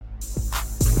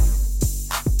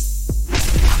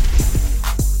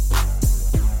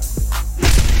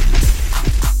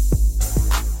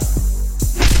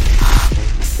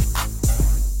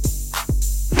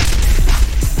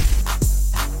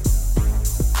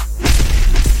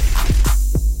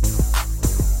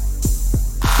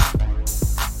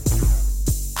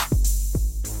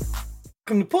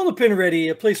Pull the Pin Ready,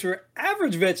 a place where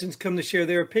average veterans come to share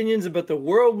their opinions about the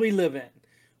world we live in.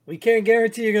 We can't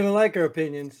guarantee you're going to like our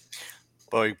opinions.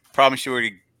 But we promise you we're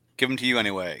going to give them to you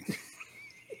anyway.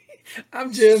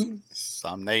 I'm Jim.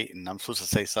 I'm Nate, and I'm supposed to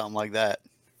say something like that.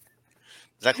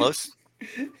 Is that close?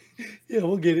 Yeah,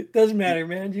 we'll get it. Doesn't matter,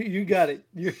 man. You got it.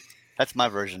 That's my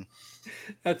version.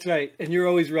 That's right. And you're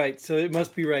always right, so it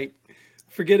must be right.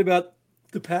 Forget about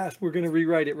the past. We're going to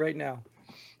rewrite it right now.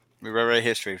 We rewrite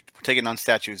history. We're taking on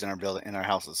statues in our building, in our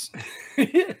houses.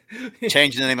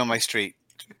 Changing the name of my street.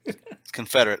 It's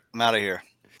Confederate. I'm out of here.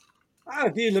 Oh,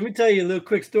 dude, let me tell you a little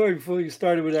quick story before we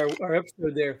started with our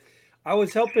episode there. I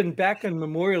was helping back on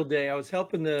Memorial Day. I was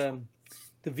helping the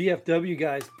VFW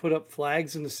guys put up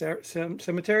flags in the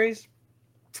cemeteries.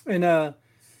 And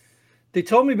they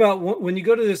told me about when you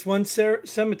go to this one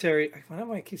cemetery. I don't know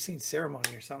why I keep saying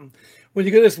ceremony or something. When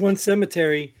you go to this one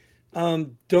cemetery,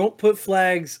 don't put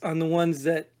flags on the ones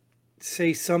that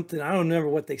say something. I don't remember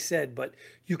what they said, but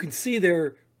you can see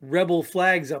their rebel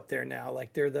flags up there now.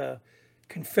 Like they're the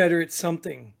Confederate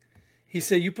something. He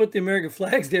said, you put the American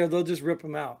flags there, they'll just rip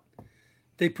them out.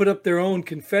 They put up their own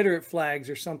Confederate flags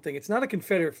or something. It's not a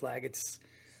Confederate flag. It's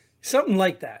something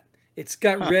like that. It's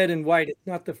got red and white. It's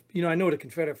not I know what a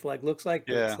Confederate flag looks like.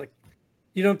 But Yeah. It's like,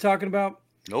 you know what I'm talking about?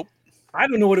 Nope. I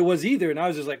don't know what it was either. And I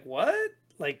was just like, what?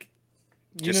 Like,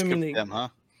 Just know what I skip mean? them, huh?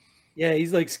 Yeah,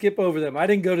 he's like, skip over them. I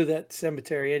didn't go to that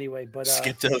cemetery anyway, but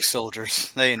skip those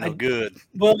soldiers. They ain't no good.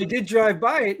 Well, I did drive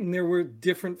by it, and there were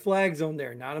different flags on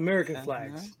there, not American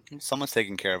flags. Someone's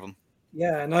taking care of them.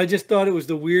 Yeah, and I just thought it was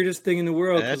the weirdest thing in the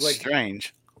world. That's like,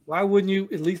 strange. Why wouldn't you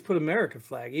at least put American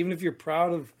flag, even if you're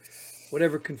proud of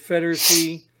whatever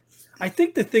Confederacy? I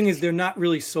think the thing is they're not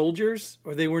really soldiers,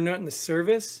 or they were not in the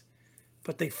service,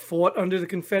 but they fought under the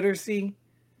Confederacy.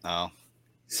 Oh.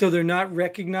 So they're not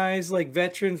recognized like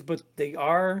veterans, but they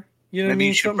are. You know what I mean? Maybe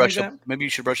you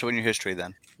should brush up on your history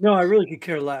then. No, I really could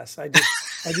care less. I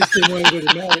just didn't want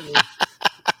anybody mad at me.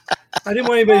 I didn't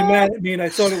want anybody mad at me, and I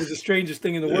thought it was the strangest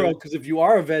thing in the world. Because if you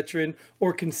are a veteran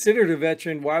or considered a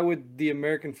veteran, why would the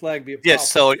American flag be a problem? Yes.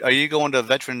 So, are you going to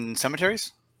veteran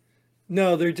cemeteries?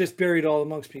 No, they're just buried all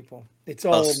amongst people. It's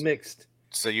all mixed.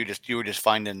 So you were just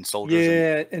finding soldiers.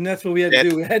 Yeah, and that's what we had to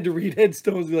do. We had to read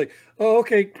headstones. Be like, oh,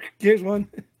 okay, here's one.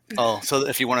 Oh, so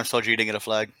if you weren't a soldier, you didn't get a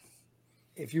flag.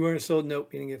 If you weren't a soldier,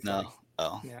 nope, you didn't get a flag. No.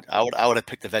 Oh, yeah. I would have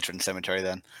picked the veteran cemetery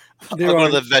then. I'll go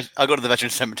to the veteran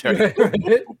cemetery. Right.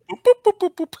 Boop, boop,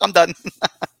 boop, boop. I'm done.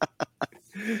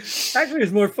 Actually,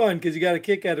 it's more fun because you got a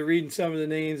kick out of reading some of the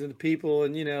names and the people,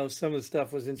 and some of the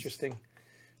stuff was interesting.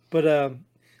 But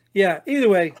yeah, either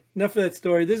way, enough of that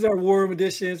story. This is our War Room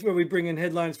edition. It's where we bring in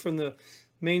headlines from the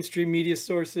mainstream media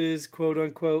sources, quote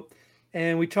unquote,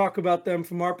 and we talk about them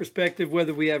from our perspective,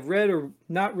 whether we have read or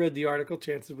not read the article.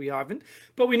 Chances we haven't,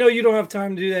 but we know you don't have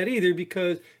time to do that either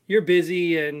because you're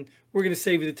busy, and we're going to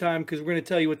save you the time because we're going to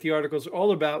tell you what the articles are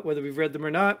all about, whether we've read them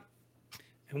or not.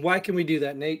 And why can we do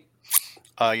that, Nate?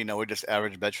 We're just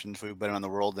average veterans. We've been around the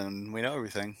world and we know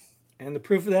everything. And the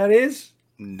proof of that is?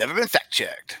 Never been fact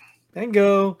checked.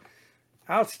 Bingo.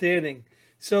 Outstanding.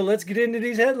 So let's get into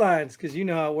these headlines because you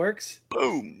know how it works.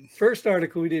 Boom. First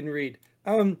article we didn't read.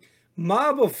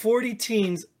 Mob of 40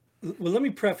 teens. Well, let me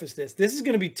preface this. This is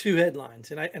going to be two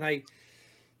headlines, and I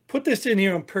put this in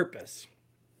here on purpose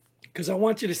because I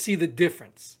want you to see the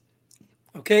difference.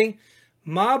 Okay?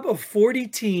 Mob of 40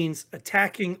 teens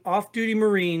attacking off-duty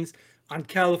Marines on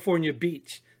California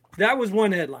beach. That was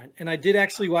one headline, and I did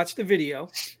actually watch the video,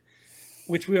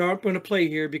 which we aren't going to play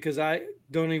here because I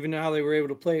don't even know how they were able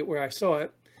to play it where I saw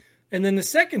it. And then the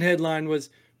second headline was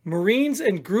Marines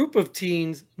and group of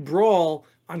teens brawl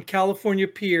on California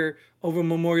pier over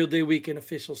Memorial Day weekend,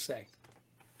 officials say.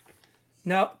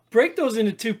 Now, break those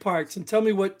into two parts and tell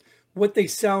me what they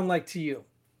sound like to you.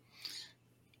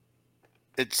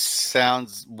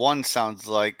 One sounds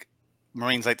like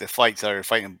Marines like to fight, so they're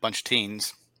fighting a bunch of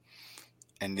teens.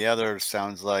 And the other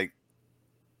sounds like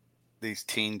these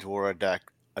teens were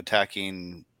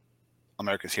attacking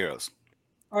America's heroes.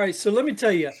 All right, so let me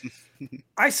tell you.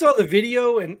 I saw the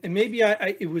video, and maybe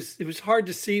it was hard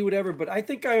to see, whatever, but I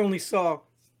think I only saw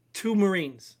two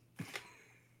Marines.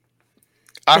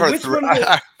 I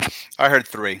heard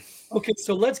three. Okay,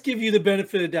 so let's give you the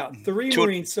benefit of the doubt. Three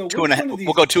Marines. So we'll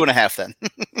go 2.5 then.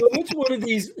 So which one of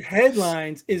these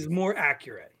headlines is more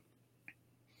accurate?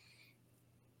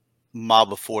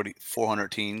 Mob of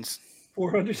 400 teens.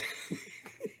 400.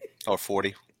 Or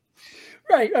 40.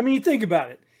 Right. I mean, think about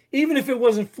it. Even if it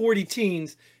wasn't 40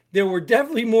 teens, there were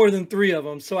definitely more than three of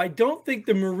them. So I don't think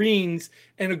the Marines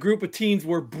and a group of teens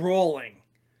were brawling.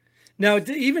 Now,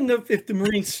 even if the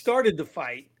Marines started the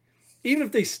fight, even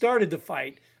if they started the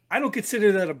fight, I don't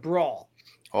consider that a brawl.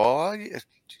 Oh,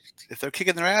 if they're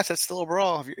kicking their ass, that's still a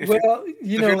brawl. Well, If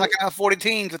you're knocking out 40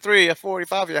 teams or 3 or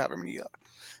 45, you have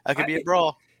that could be a I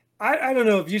brawl. I don't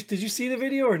know if did you see the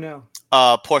video or no?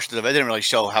 Portions of it didn't really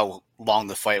show how long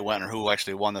the fight went or who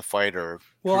actually won the fight or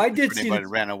Well, I did if see anybody the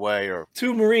ran away or.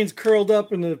 two Marines curled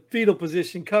up in the fetal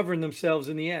position, covering themselves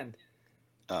in the end.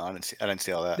 I didn't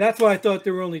see all that. That's why I thought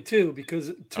there were only two, because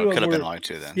two of Could them have been were. only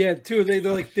 2 then. Yeah, two. They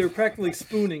were practically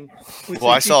spooning, which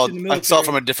Well, they I teach saw in the I saw military.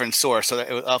 from a different source, so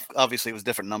it was, obviously it was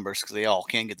different numbers because they all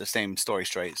can't get the same story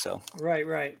straight. So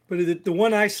Right. But the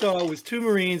one I saw was two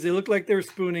Marines. They looked like they were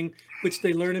spooning, which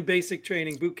they learn in basic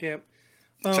training boot camp.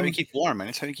 that's how you keep warm, man.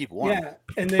 That's how you keep warm. Yeah,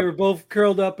 and they were both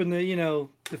curled up in the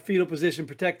the fetal position,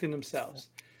 protecting themselves.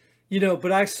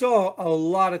 But I saw a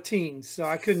lot of teens, so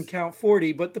I couldn't count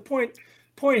 40. But the point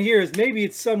here is maybe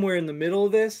it's somewhere in the middle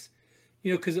of this,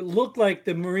 because it looked like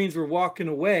the Marines were walking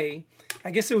away.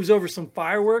 I guess it was over some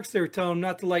fireworks. They were telling them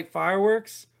not to light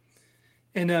fireworks,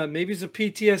 and maybe it's a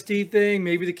PTSD thing.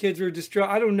 Maybe the kids were distraught.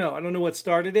 I don't know. I don't know what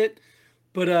started it,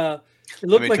 but it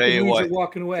looked like the Marines were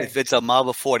walking away. If it's a mob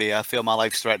of 40, I feel my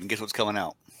life's threatened. Guess what's coming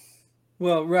out?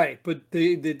 Well, right, but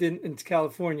they didn't. It's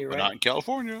California, right? But not in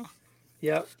California.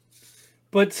 Yep.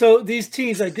 But so these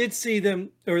teens, I did see them,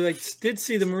 or I did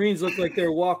see the Marines look like they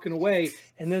were walking away,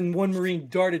 and then one Marine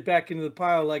darted back into the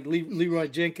pile like Leroy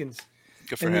Jenkins.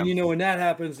 Good for and him. then when that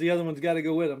happens, the other one's got to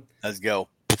go with him. Let's go.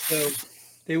 So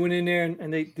they went in there,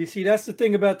 and they see, that's the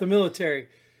thing about the military.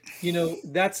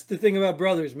 That's the thing about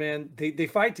brothers, man. They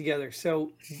fight together.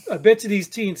 So I bet you these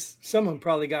teens, someone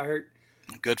probably got hurt.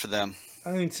 Good for them.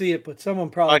 I didn't see it, but someone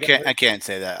probably got hurt. I can't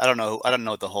say that. I don't know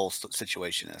what the whole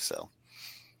situation is. So.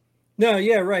 No,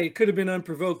 yeah, right. It could have been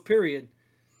unprovoked, period.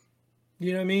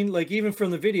 You know what I mean? Like, even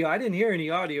from the video, I didn't hear any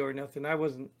audio or nothing.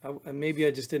 Maybe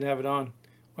I just didn't have it on.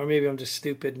 Or maybe I'm just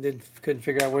stupid and couldn't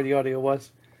figure out where the audio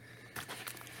was.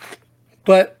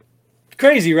 But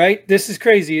crazy, right? This is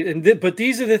crazy. But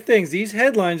these are the things. These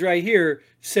headlines right here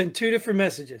send two different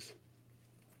messages.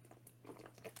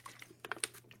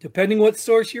 Depending what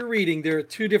source you're reading, there are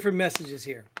two different messages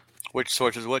here. Which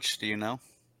source is which? Do you know?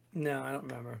 No, I don't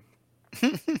remember.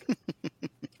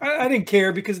 I didn't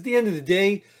care, because at the end of the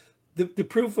day, the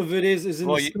proof of it is in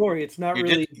the story. It's not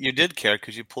really. You did care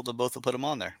because you pulled them both and put them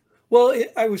on there. Well,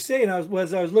 I was saying,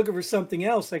 as I was looking for something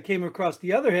else, I came across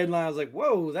the other headline. I was like,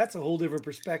 whoa, that's a whole different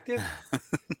perspective.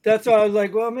 That's why I was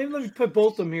like, well, maybe let me put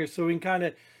both of them here so we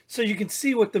can so you can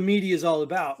see what the media is all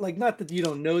about. Like, not that you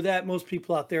don't know that. Most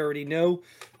people out there already know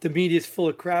the media is full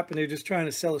of crap and they're just trying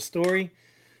to sell a story.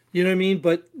 You know what I mean?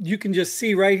 But you can just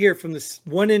see right here from this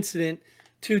one incident,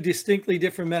 two distinctly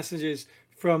different messages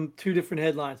from two different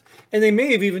headlines. And they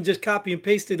may have even just copy and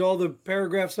pasted all the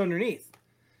paragraphs underneath.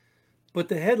 But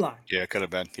the headline. Yeah, it could have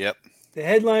been. Yep. The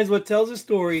headline is what tells the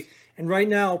story. And right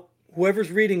now,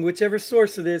 whoever's reading, whichever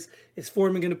source of this, is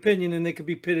forming an opinion, and they could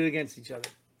be pitted against each other.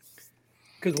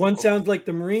 Because one sounds like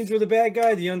the Marines were the bad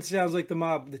guy. The other sounds like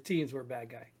the teens were a bad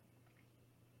guy.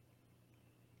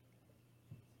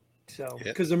 So,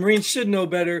 because the Marines should know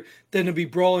better than to be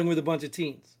brawling with a bunch of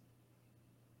teens.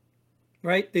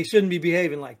 Right? They shouldn't be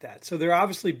behaving like that. So they're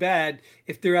obviously bad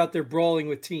if they're out there brawling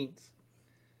with teens.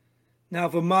 Now,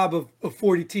 if a mob of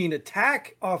 40 teen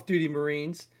attack off-duty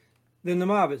Marines, then the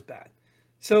mob is bad.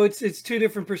 So it's two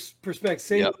different perspectives.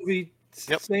 Same movie,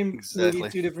 same movie,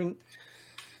 two different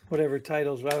whatever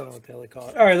titles. I don't know what the hell they call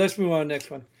it. All right, let's move on to the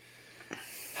next one.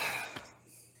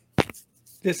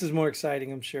 This is more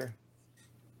exciting, I'm sure.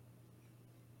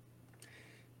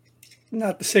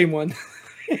 Not the same one.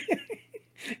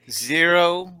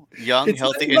 0 young,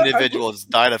 healthy individuals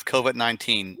died of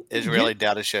COVID-19. Israeli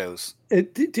data shows.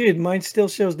 Dude, mine still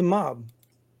shows the mob.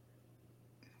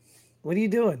 What are you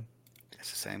doing?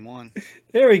 It's the same one.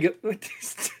 There we go.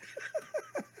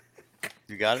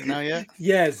 You got it now yet?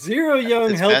 Yeah, 0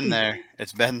 young, healthy.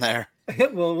 It's been there.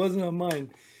 Well, it wasn't on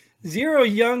mine. 0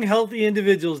 young, healthy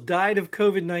individuals died of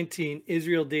COVID-19,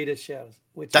 Israel data shows.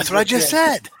 That's what I just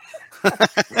said.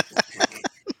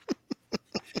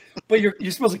 But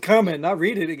you're supposed to comment, not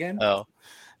read it again. Oh.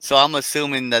 So I'm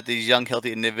assuming that these young,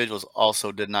 healthy individuals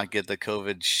also did not get the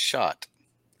COVID shot.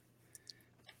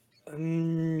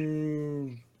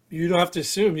 You don't have to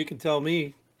assume. You can tell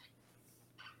me.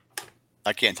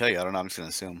 I can't tell you. I don't know. I'm just going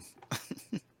to assume.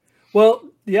 Well,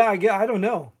 yeah, I don't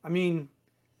know. I mean,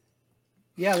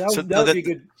 yeah, that would be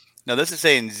good. Now, this is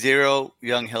saying 0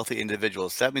 young, healthy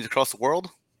individuals. That means across the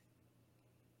world?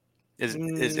 Is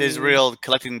Israel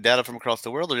collecting data from across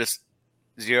the world, or just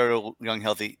 0 young,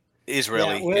 healthy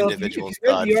Israeli individuals? If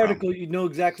you read the article, you know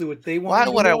exactly what they want. Why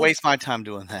would I waste my time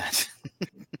doing that?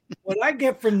 What I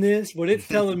get from this, what it's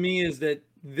telling me is that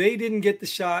they didn't get the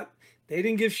shot. They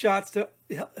didn't give shots to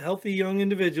healthy young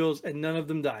individuals, and none of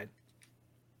them died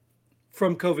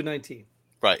from COVID-19.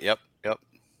 Right. Yep. Yep.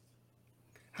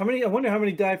 How many? I wonder how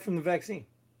many died from the vaccine.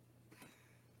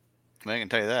 I can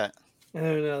tell you that. I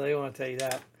don't know. They won't tell you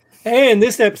that. And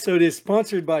this episode is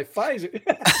sponsored by Pfizer.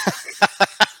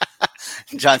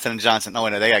 Johnson & Johnson. Oh,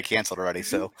 no, they got canceled already.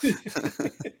 So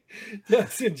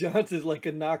Johnson Johnson's like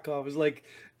a knockoff. It's like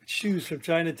shoes from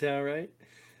Chinatown, right?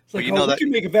 It's like, you know we that can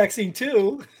make a vaccine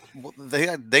too. they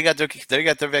got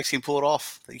their vaccine pulled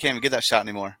off. You can't even get that shot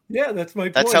anymore. Yeah, that's my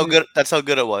point. That's how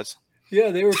good it was.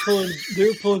 Yeah, they were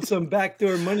pulling some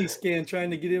backdoor money scam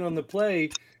trying to get in on the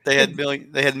play. They had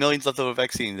millions left over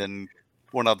vaccines and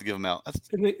weren't allowed to give them out.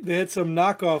 And they had some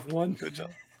knockoff one. Good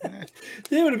job.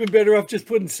 They would have been better off just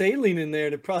putting saline in there,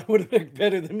 and it probably would have been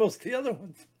better than most of the other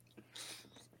ones.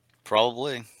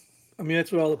 Probably. I mean,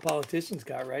 that's what all the politicians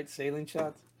got, right? Saline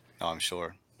shots. Oh, I'm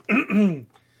sure.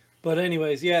 But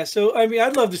anyways, yeah. So I mean,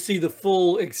 I'd love to see the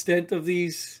full extent of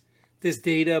this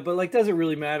data, but like, does it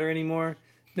really matter anymore?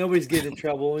 Nobody's getting in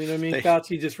trouble. You know what I mean?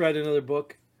 Fauci just write another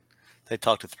book. They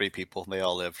talked to 3 people. They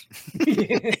all lived.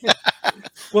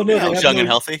 Well, no, I was young and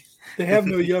healthy. They have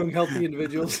no young, healthy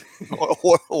individuals.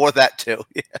 or that too.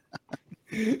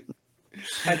 Yeah.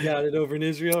 I doubt it over in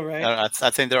Israel, right? I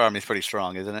think their army's pretty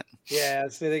strong, isn't it? Yeah,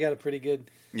 I'd say they got a pretty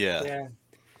good. Yeah. Yeah.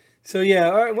 So yeah,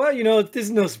 all right. Well, this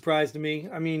is no surprise to me.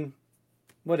 I mean,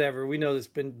 whatever. We know this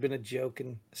been a joke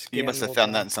and a scam. You must have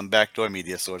found that in some backdoor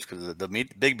media source, because the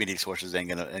big media sources ain't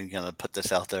gonna put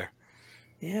this out there.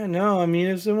 Yeah, no. I mean,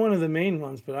 it's one of the main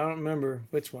ones, but I don't remember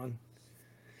which one.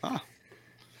 Huh.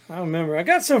 I don't remember. I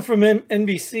got some from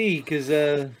NBC because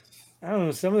I don't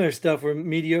know, some of their stuff were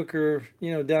mediocre,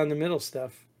 down the middle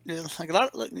stuff. Yeah, like a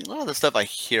lot of the stuff I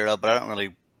hear of, but I don't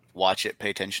really watch it, pay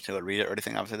attention to it, read it, or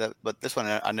anything. Obviously, but this one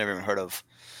I never even heard of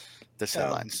this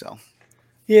headline. So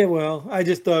yeah, well, I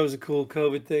just thought it was a cool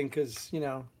COVID thing because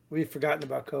we've forgotten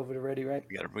about COVID already, right?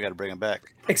 We gotta bring it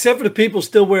back. Except for the people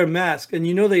still wearing masks, and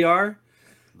they are.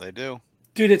 They do,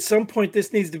 dude. At some point, this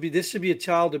should be a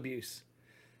child abuse.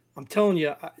 I'm telling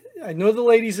you, I know the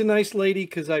lady's a nice lady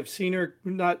because I've seen her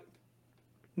not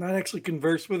actually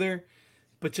converse with her,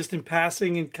 but just in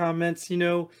passing and comments, she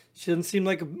doesn't seem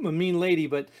like a mean lady,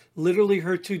 but literally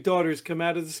her 2 daughters come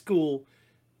out of the school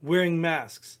wearing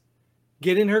masks,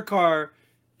 get in her car,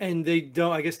 and they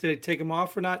don't, I guess they take them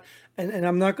off or not. And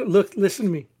I'm not going to listen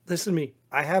to me.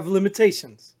 I have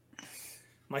limitations.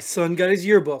 My son got his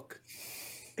yearbook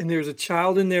and there's a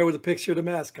child in there with a picture of the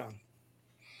mask on.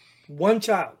 One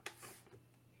child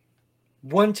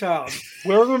wearing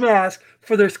a mask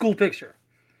for their school picture.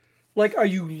 Like, are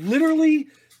you literally,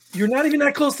 you're not even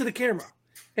that close to the camera.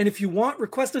 And if you want,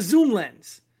 request a zoom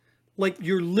lens. Like,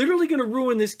 you're literally going to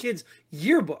ruin this kid's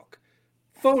yearbook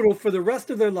photo for the rest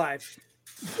of their life.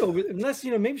 So, unless,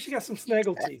 maybe she got some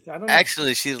snaggle teeth. I don't know.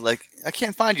 Actually, she's like, I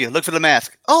can't find you. Look for the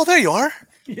mask. Oh, there you are.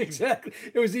 Exactly.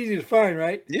 It was easy to find,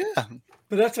 right? Yeah.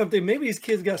 But that's something. Maybe these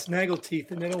kids got snaggle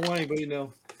teeth and they don't want anybody to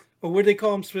know. Or what do they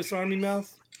call them? Swiss Army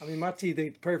mouth? I mean, my teeth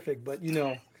ain't perfect, but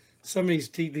some of these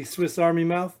teeth, these Swiss Army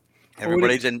mouth.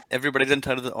 Everybody's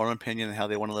entitled to their own opinion on how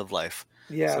they want to live life.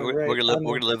 Yeah, so right. We're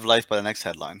gonna live life by the next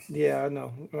headline. Yeah, I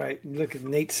know. Right. Look at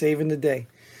Nate saving the day.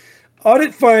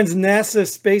 Audit finds NASA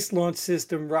Space Launch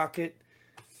System rocket.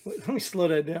 Let me slow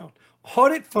that down.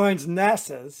 Audit finds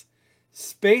NASA's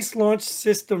Space Launch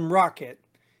System rocket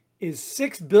is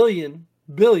 $6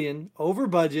 billion over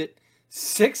budget,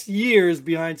 6 years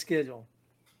behind schedule.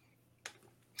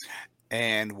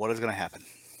 And what is going to happen?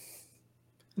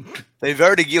 They've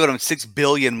already given them $6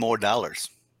 billion more dollars.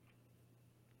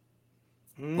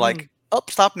 Like,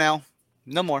 stop now,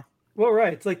 no more. Well,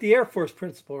 right. It's like the Air Force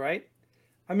principle, right?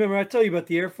 I remember I told you about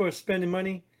the Air Force spending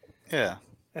money. Yeah.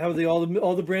 How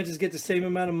all the branches get the same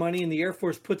amount of money, and the Air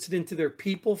Force puts it into their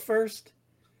people first,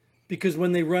 because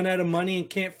when they run out of money and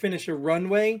can't finish a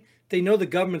runway, they know the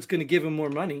government's going to give them more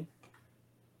money.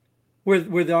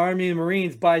 Where the Army and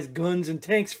Marines buys guns and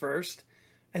tanks first,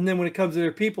 and then when it comes to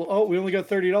their people, we only got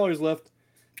 $30 left.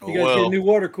 You got to get a new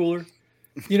water cooler,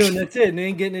 and that's it. And they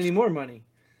ain't getting any more money.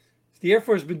 The Air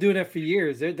Force has been doing that for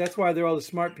years. That's why they're all the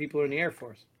smart people in the Air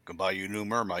Force. Can buy you a new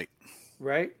Mermite,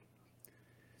 right?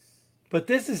 But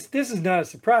this is not a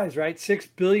surprise, right? $6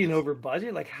 billion over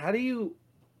budget. Like, how do you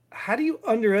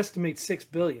underestimate $6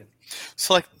 billion?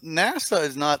 So, like, NASA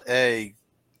is not a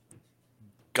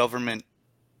government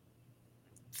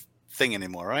thing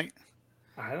anymore, right?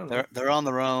 I don't know. They're on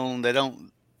their own. They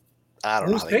don't. I don't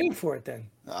know. Who's paying for it then?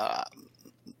 I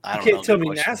don't know. You can't tell me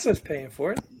NASA's paying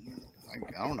for it.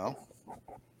 I don't know.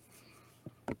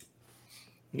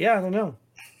 Yeah, I don't know.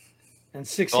 And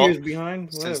 6 Well, years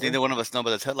behind, since whatever. neither one of us know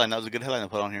about this headline, that was a good headline to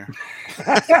put on here.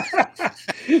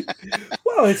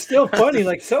 Well, it's still funny.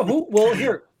 Like, so who? Well,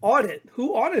 here, audit.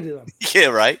 Who audited them? Yeah,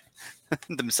 right.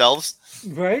 Themselves.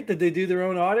 Right? Did they do their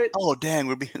own audit? Oh,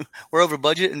 dang, we're over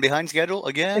budget and behind schedule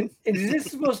again. And is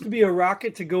this supposed to be a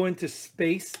rocket to go into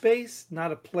space,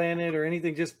 not a planet or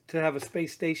anything, just to have a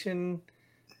space station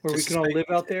where we Just a can all space- live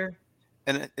out there?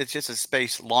 And it's just a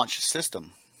space launch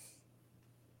system,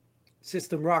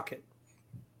 System rocket.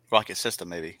 rocket system,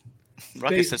 maybe.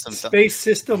 Rocket system. Space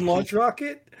system launch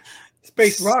rocket?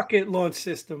 Space rocket launch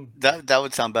system. That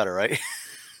would sound better, right?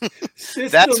 System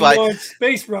That's why launch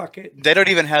space rocket. they don't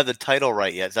even have the title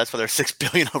right yet. That's why they're $6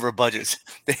 billion over budgets.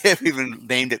 They haven't even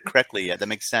named it correctly yet. That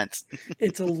makes sense.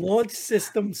 It's a launch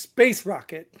system space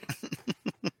rocket.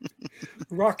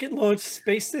 Rocket launch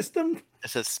space system?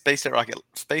 It says space rocket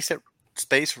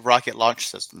launch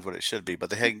system is what it should be,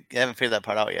 but they haven't figured that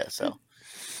part out yet. So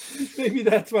Maybe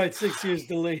that's why it's 6 years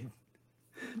delayed.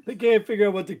 They can't figure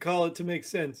out what to call it to make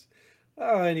sense.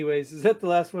 Oh, anyways, is that the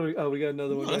last one? Oh, we got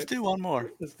another one. let's Right? do one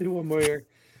more. Let's do one more here.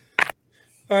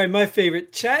 All right, my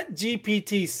favorite.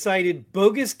 ChatGPT cited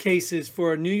bogus cases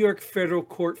for a New York federal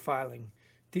court filing.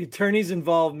 The attorneys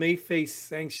involved may face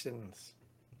sanctions.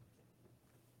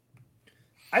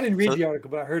 I didn't read the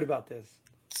article, but I heard about this.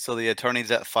 So the attorneys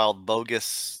that filed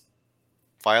bogus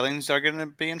filings are going to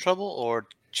be in trouble, or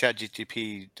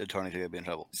ChatGPT attorneys are going to be in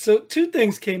trouble? So two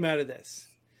things came out of this.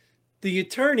 The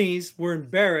attorneys were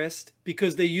embarrassed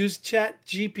because they used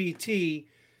ChatGPT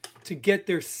to get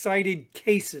their cited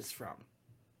cases from.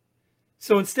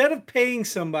 So instead of paying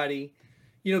somebody,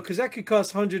 because that could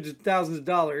cost hundreds of thousands of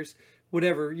dollars,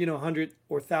 whatever, hundred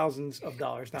or thousands of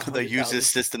dollars. Not They use this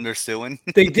system they're suing.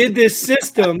 They did this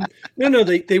system. No,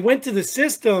 they went to the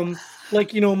system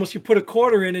like, almost you put a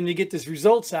quarter in and you get these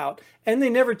results out, and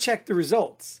they never checked the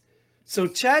results. So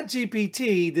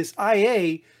ChatGPT, this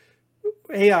AI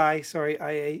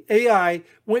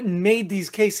went and made these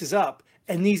cases up,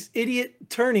 and these idiot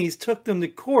attorneys took them to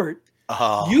court,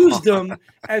 used them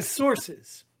as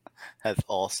sources. That's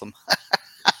awesome.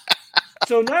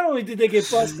 So not only did they get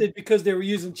busted because they were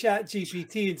using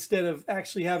ChatGPT instead of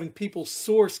actually having people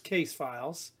source case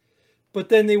files, but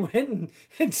then they went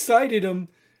and cited them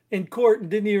in court and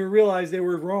didn't even realize they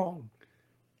were wrong.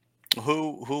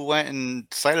 Who went and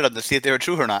cited them to see if they were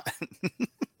true or not?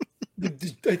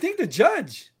 I think the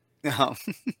judge. No. I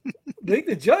think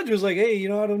the judge was like, "Hey, I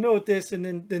don't know what this,"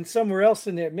 and then somewhere else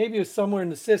in there, maybe it was somewhere in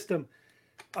the system.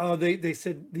 They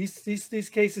said these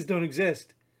cases don't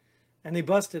exist, and they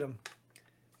busted them.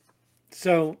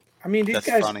 So I mean, these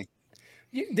guys, funny.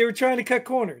 They were trying to cut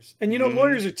corners, and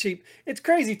lawyers are cheap. It's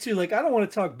crazy too. Like, I don't want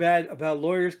to talk bad about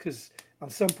lawyers because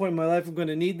at some point in my life I'm going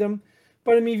to need them.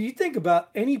 But I mean, if you think about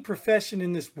any profession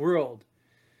in this world,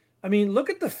 I mean, look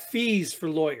at the fees for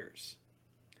lawyers.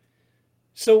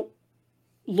 So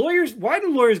lawyers, why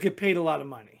do lawyers get paid a lot of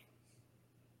money?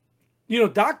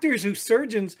 Doctors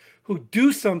surgeons who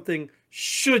do something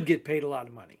should get paid a lot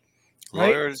of money.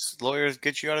 Right? Lawyers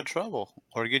get you out of trouble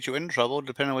or get you in trouble,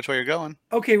 depending on which way you're going.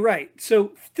 Okay, right.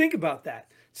 So think about that.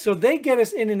 So they get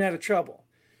us in and out of trouble.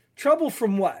 Trouble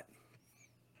from what?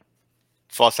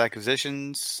 False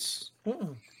accusations.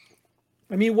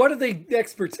 I mean, what are they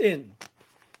experts in?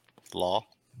 Law.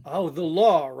 Oh, the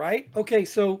law, right? Okay,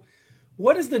 so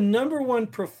what is the number one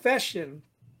profession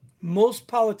most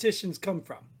politicians come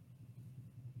from?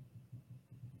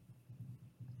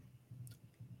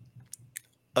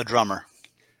 A drummer.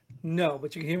 No,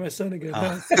 but you can hear my son again.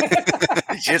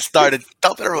 Just started.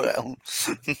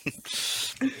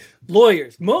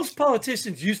 Lawyers. Most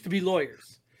politicians used to be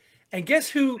lawyers. And guess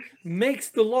who makes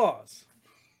the laws?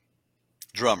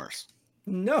 Drummers.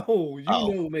 No, you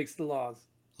know who makes the laws.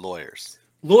 Lawyers.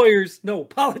 No,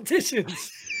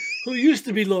 politicians who used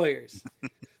to be lawyers.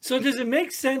 So does it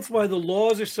make sense why the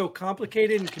laws are so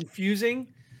complicated and confusing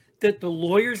that the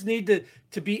lawyers need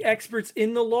to be experts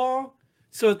in the law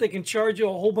so that they can charge you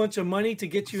a whole bunch of money to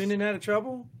get you in and out of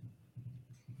trouble?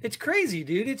 It's crazy,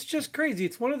 dude. It's just crazy.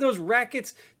 It's one of those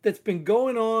rackets that's been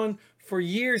going on for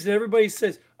years, and everybody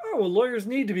says, oh, well, lawyers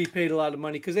need to be paid a lot of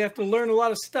money because they have to learn a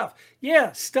lot of stuff.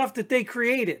 Yeah, stuff that they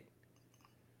created.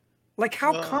 Like,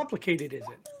 how complicated is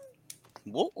it?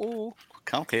 Whoa,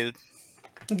 complicated.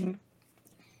 About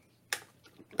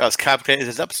as complicated as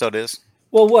this episode is.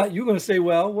 Well, what? You're going to say,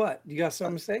 well, what? You got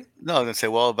something to say? No, I was going to say,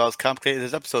 well, about as complicated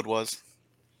as this episode was.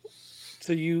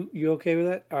 So you okay with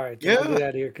that? All right. Yeah. I'll get out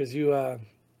of here because you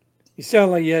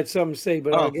sound like you had something to say,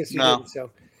 but I guess you didn't. So,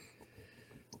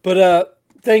 but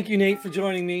thank you, Nate, for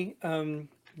joining me.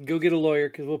 Go get a lawyer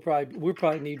because we'll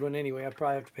probably need one anyway. I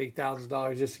probably have to pay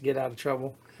 $1,000 just to get out of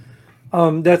trouble.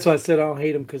 That's why I said I don't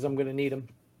hate them because I'm going to need them.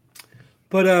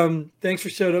 But thanks for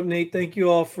showing up, Nate. Thank you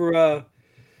all for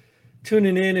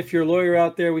tuning in. If you're a lawyer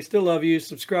out there, we still love you.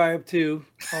 Subscribe to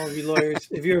all of you lawyers.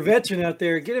 If you're a veteran out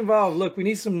there, get involved. Look, we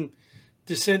need some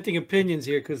dissenting opinions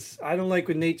here because I don't like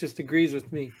when Nate just agrees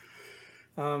with me.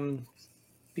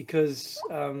 Because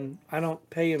I don't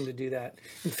pay him to do that.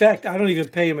 In fact, I don't even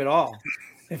pay him at all.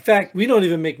 In fact, we don't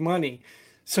even make money.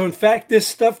 So, in fact, this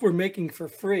stuff we're making for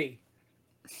free.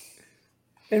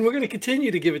 And we're going to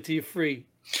continue to give it to you free.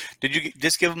 Did you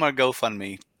just give them our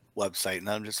GoFundMe website and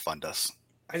let them just fund us?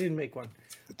 I didn't make one.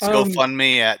 It's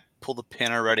GoFundMe at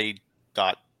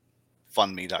pullthepinalready.fundme.com.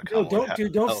 No,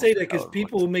 don't say that because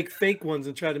people will make fake ones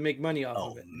and try to make money off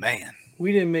of it. Oh, man.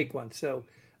 We didn't make one. So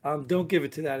don't give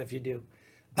it to that if you do.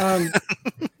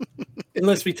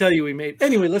 Unless we tell you we made.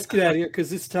 Anyway, let's get out of here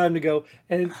because it's time to go.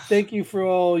 And thank you for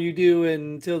all you do.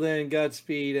 And until then,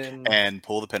 Godspeed. And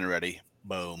pull the pin ready.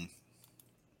 Boom.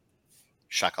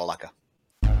 Shakalaka.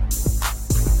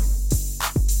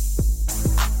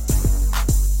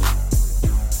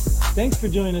 Thanks for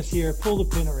joining us here at Pull the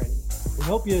Pin Already. We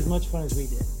hope you had as much fun as we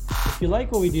did. If you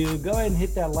like what we do, go ahead and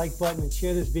hit that like button and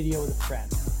share this video with a friend.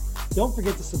 Don't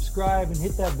forget to subscribe and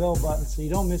hit that bell button so you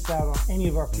don't miss out on any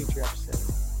of our future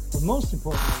episodes. But most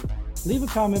importantly, leave a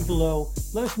comment below.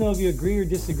 Let us know if you agree or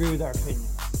disagree with our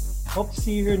opinions. Hope to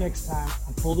see you here next time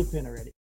on Pull the Pin Already.